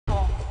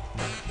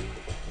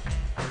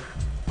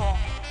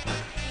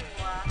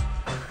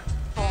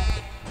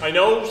I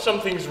know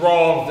something's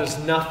wrong. There's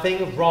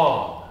nothing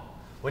wrong.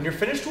 When you're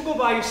finished, we'll go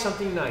buy you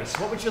something nice.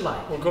 What would you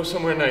like? We'll go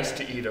somewhere nice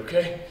to eat,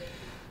 okay?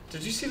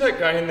 Did you see that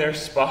guy in their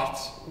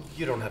spots?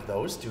 You don't have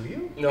those, do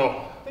you?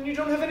 No. Then you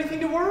don't have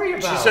anything to worry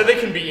about. She said they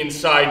can be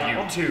inside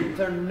you, too.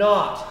 They're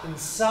not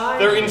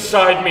inside They're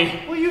inside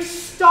me. Will you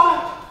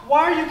stop?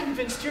 Why are you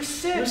convinced you're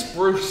sick? Where's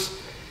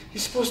Bruce?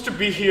 He's supposed to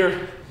be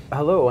here.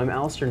 Hello, I'm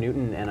Alistair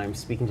Newton, and I'm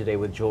speaking today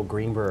with Joel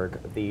Greenberg,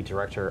 the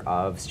director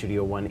of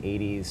Studio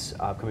 180's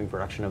upcoming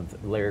production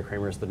of Larry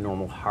Kramer's The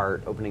Normal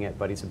Heart, opening at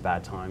Buddies of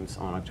Bad Times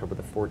on October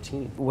the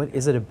 14th. What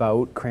is it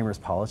about Kramer's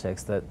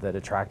politics that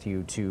attract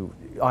you to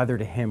either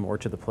to him or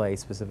to the play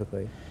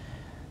specifically?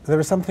 There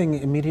was something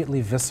immediately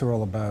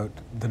visceral about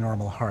The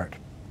Normal Heart,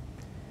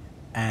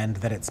 and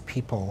that its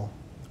people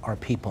are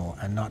people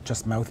and not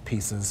just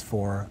mouthpieces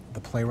for the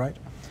playwright.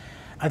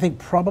 I think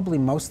probably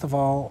most of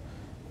all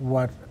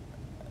what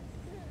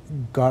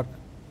got,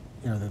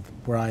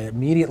 where I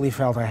immediately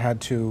felt I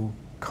had to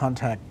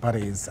contact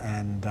Buddies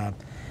and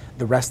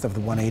the rest of the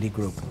 180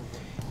 group,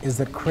 is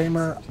that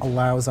Kramer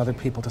allows other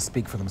people to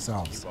speak for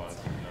themselves.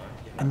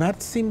 And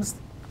that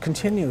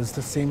continues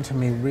to seem to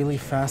me really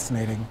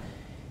fascinating,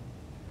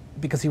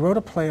 because he wrote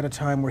a play at a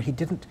time where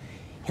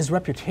his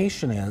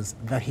reputation is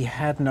that he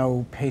had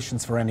no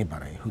patience for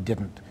anybody who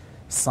didn't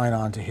sign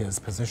on to his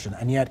position.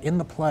 And yet in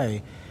the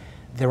play,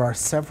 there are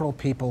several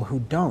people who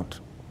don't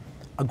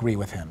agree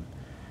with him,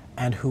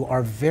 and who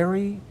are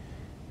very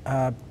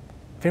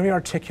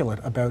articulate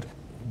about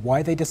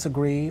why they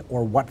disagree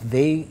or what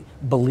they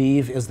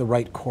believe is the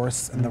right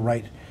course and the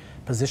right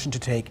position to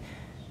take.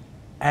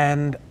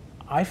 And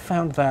I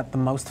found that the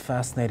most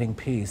fascinating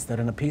piece, that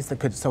in a piece that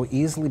could so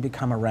easily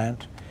become a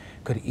rant,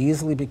 could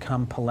easily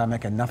become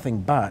polemic and nothing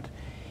but,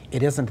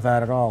 it isn't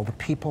that at all. The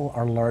people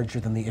are larger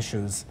than the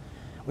issues,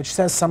 which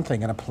says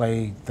something in a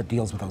play that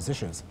deals with those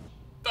issues.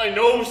 I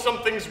know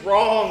something's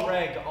wrong.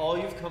 Greg, all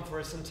you've come for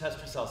is some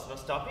test results. Now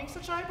stop being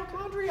such a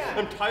hypochondriac.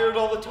 I'm tired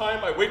all the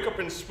time. I wake up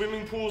in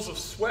swimming pools of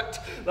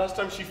sweat. Last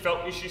time she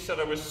felt me, she said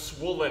I was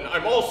swollen.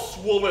 I'm all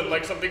swollen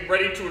like something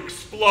ready to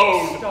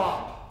explode.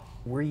 Stop.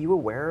 Were you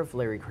aware of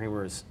Larry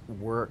Kramer's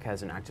work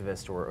as an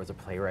activist or as a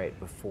playwright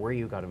before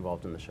you got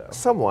involved in the show?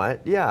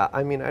 Somewhat, yeah.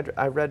 I mean,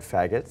 I read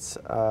Faggots,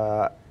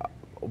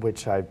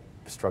 which I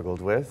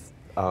struggled with.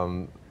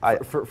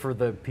 For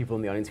the people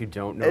in the audience who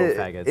don't know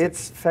Faggots.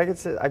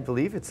 Faggots, I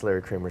believe it's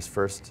Larry Kramer's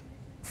first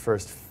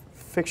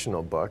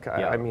fictional book.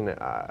 Yeah. I mean,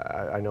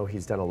 I know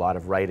he's done a lot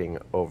of writing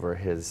over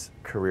his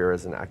career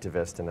as an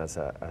activist and as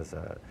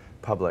a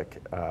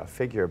public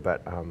figure,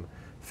 but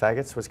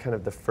Faggots was kind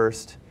of the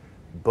first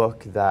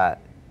book that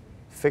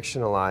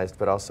fictionalized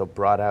but also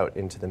brought out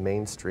into the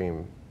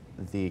mainstream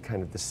the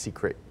kind of the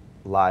secret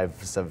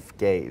lives of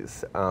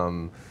gays,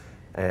 and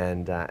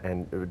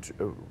it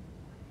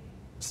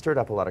stirred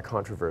up a lot of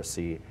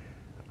controversy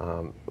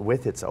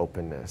with its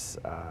openness,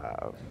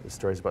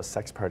 stories about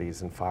sex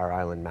parties and Fire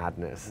Island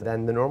madness.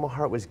 Then The Normal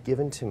Heart was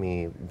given to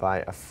me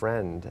by a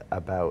friend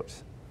about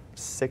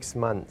 6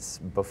 months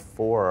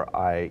before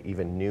I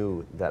even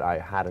knew that I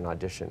had an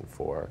audition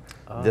for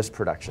this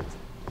production.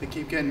 They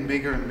keep getting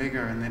bigger and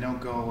bigger and they don't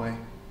go away.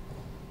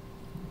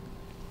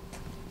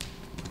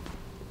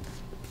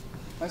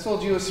 I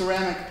sold you a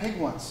ceramic pig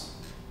once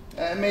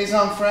at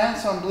Maison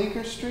France on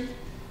Bleecker Street.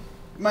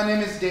 My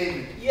name is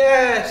David.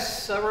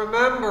 Yes, I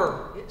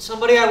remember.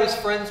 Somebody I was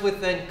friends with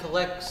then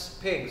collects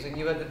pigs, and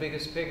you had the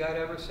biggest pig I'd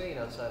ever seen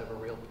outside of a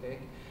real pig.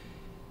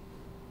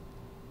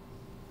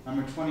 I'm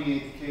her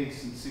 28th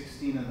case and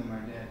 16 of them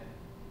are dead.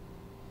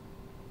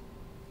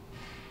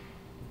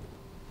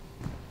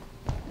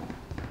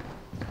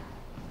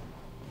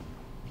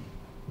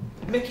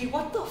 Mickey,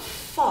 what the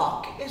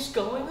fuck is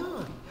going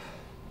on?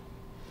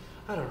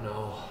 I don't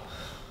know.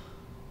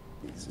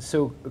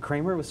 So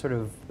Kramer was sort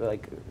of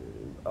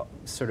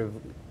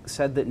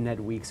said that Ned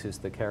Weeks, who's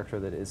the character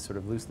that is sort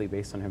of loosely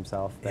based on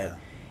himself, that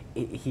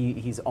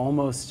he's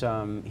almost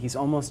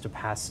a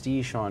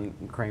pastiche on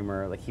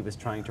Kramer. Like he was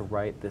trying to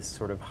write this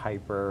sort of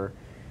hyper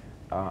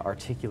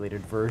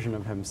articulated version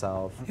of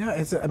himself. Yeah,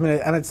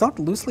 and it's not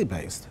loosely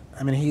based.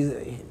 I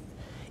mean,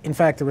 in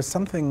fact, there was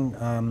something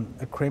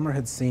Kramer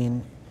had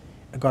seen.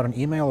 I got an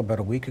email about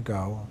a week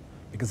ago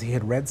because he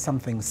had read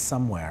something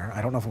somewhere.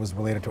 I don't know if it was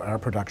related to our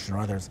production or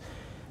others.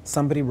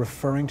 Somebody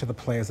referring to the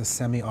play as a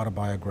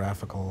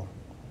semi-autobiographical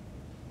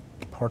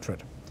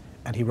portrait.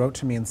 And he wrote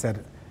to me and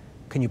said,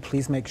 can you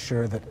please make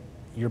sure that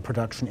your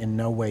production in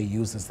no way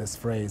uses this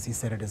phrase? He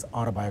said it is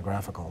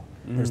autobiographical.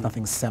 There's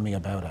nothing semi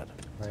about it.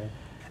 Right.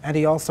 And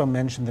he also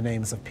mentioned the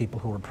names of people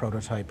who were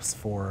prototypes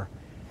for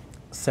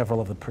several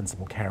of the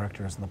principal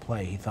characters in the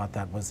play. He thought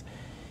that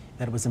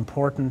it was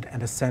important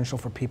and essential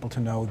for people to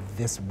know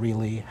this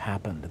really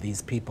happened.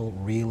 These people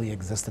really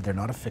existed. They're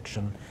not a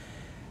fiction.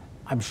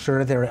 I'm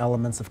sure there are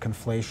elements of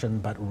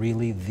conflation, but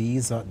really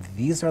these are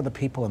the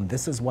people, and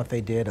this is what they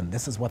did, and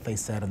this is what they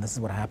said, and this is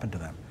what happened to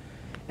them.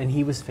 And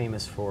he was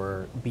famous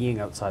for being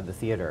outside the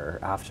theater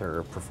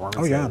after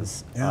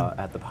performances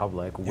at the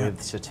public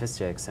with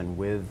statistics and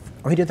with...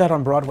 Oh, he did that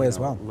on Broadway as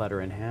well.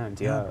 Letter in hand,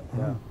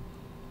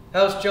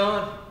 How's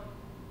John?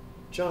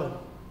 John?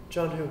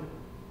 John who?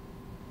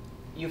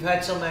 You've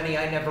had so many,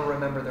 I never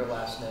remember their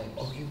last names.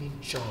 Oh, you mean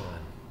John.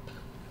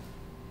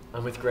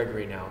 I'm with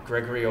Gregory now,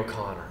 Gregory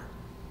O'Connor.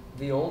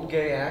 The old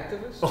gay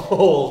activist?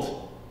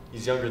 Old.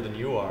 He's younger than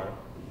you are.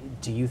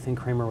 Do you think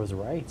Kramer was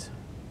right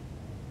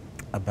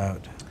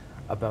About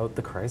about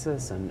the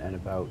crisis and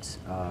about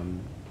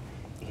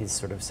his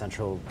sort of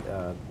central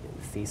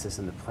thesis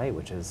in the play,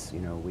 which is,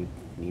 we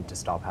need to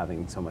stop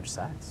having so much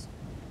sex?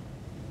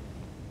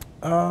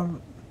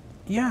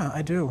 yeah,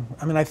 I do.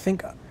 I mean, I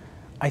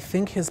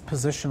think his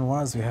position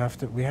was we have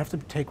to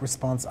take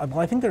well,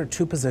 I think there are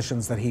two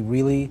positions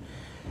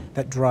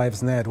that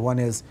drives Ned. One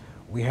is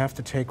we have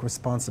to take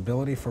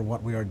responsibility for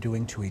what we are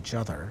doing to each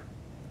other,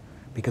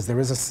 because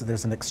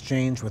there's an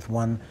exchange with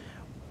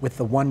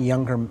the one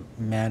younger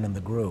man in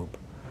the group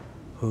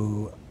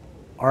who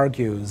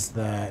argues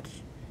that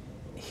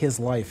his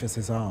life is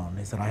his own.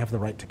 He said, I have the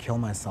right to kill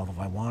myself if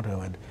I want to,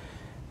 and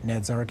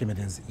Ned's argument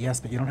is,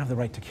 yes, but you don't have the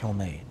right to kill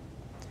me.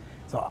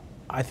 So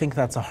I think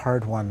that's a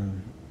hard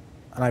one,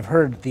 and I've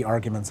heard the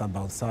arguments on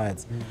both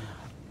sides.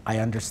 I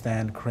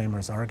understand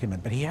Kramer's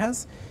argument, but he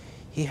has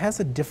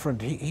a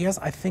different, he has,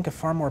 I think, a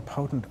far more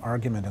potent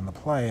argument in the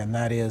play, and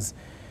that is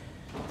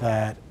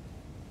that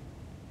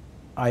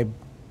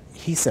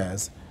he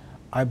says,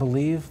 I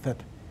believe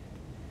that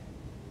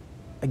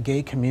a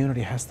gay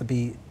community has to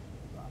be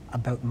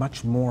about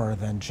much more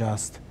than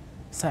just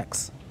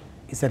sex.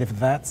 He said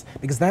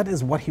because that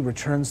is what he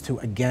returns to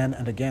again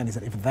and again. He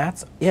said, if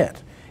that's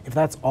it, if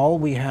that's all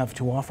we have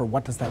to offer,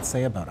 what does that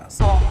say about us?